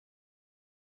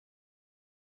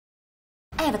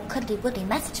I have a cuddly-woodly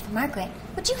message for Margaret.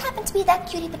 Would you happen to be that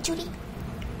cutie patootie?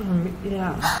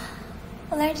 Yeah.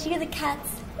 Well, aren't you the cat's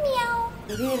meow?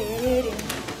 You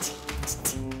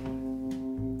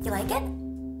like it?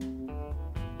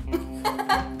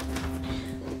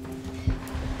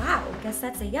 Wow, guess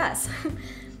that's a yes.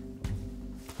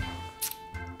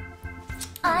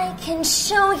 I can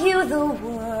show you the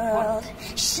world,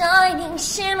 shining,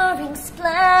 shimmering,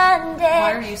 splendid.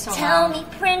 Why are you so Tell loud?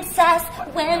 me, princess,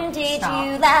 when did Stop.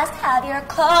 you last have your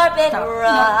carpet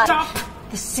rug? No, stop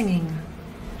the singing.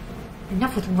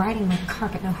 Enough with riding my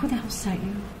carpet. Now, who the hell sent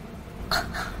you?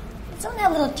 Someone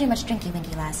had a little too much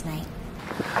drinky-winky last night.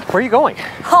 Where are you going?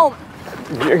 Home.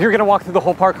 You're gonna walk through the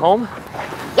whole park home?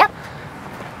 Yep.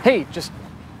 Hey, just...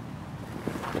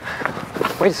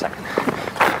 Wait a second.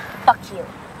 Fuck you.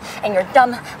 And your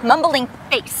dumb, mumbling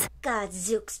face.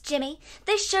 Gadzooks, Jimmy.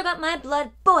 This sure got my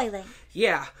blood boiling.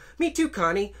 Yeah, me too,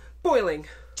 Connie. Boiling.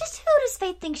 Just who does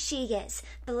Faith think she is?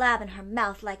 Blabbing her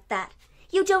mouth like that.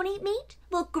 You don't eat meat?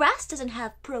 Well, grass doesn't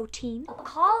have protein.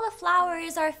 Cauliflower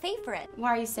is our favorite.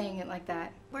 Why are you saying it like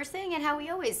that? We're saying it how we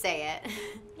always say it.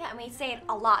 Yeah, and we say it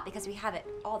a lot because we have it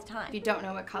all the time. You don't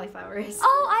know what cauliflower is.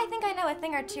 Oh, I think I know a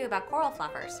thing or two about coral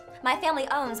fluffers. My family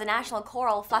owns the National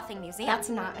Coral Fluffing Museum. That's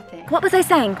not a thing. What was I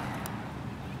saying?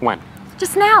 When?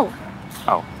 Just now.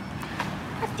 Oh.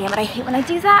 God damn it, I hate when I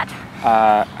do that.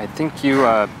 I think you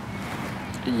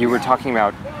were talking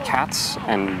about cats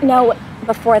and... No,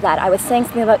 before that, I was saying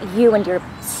something about you and your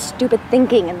stupid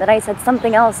thinking, and then I said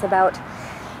something else about...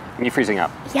 Me freezing up.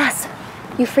 Yes,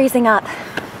 you freezing up.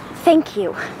 Thank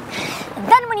you. And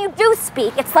then when you do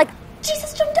speak, it's like,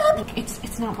 Jesus jumped up.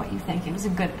 It's not what you think. It was a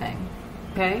good thing.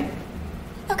 Okay?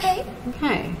 Okay.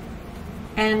 Okay.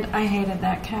 And I hated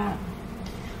that cat.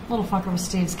 Little fucker was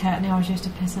Steve's cat, and he always used to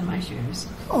piss in my shoes.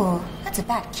 Oh, that's a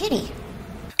bad kitty.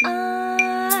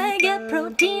 I get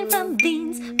protein from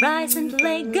beans, rice, and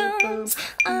legumes.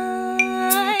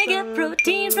 I get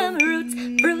protein from roots,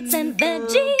 fruits, and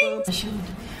veggies. I shouldn't.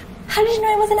 How did you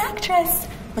know I was an actress?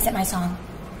 Was it my song?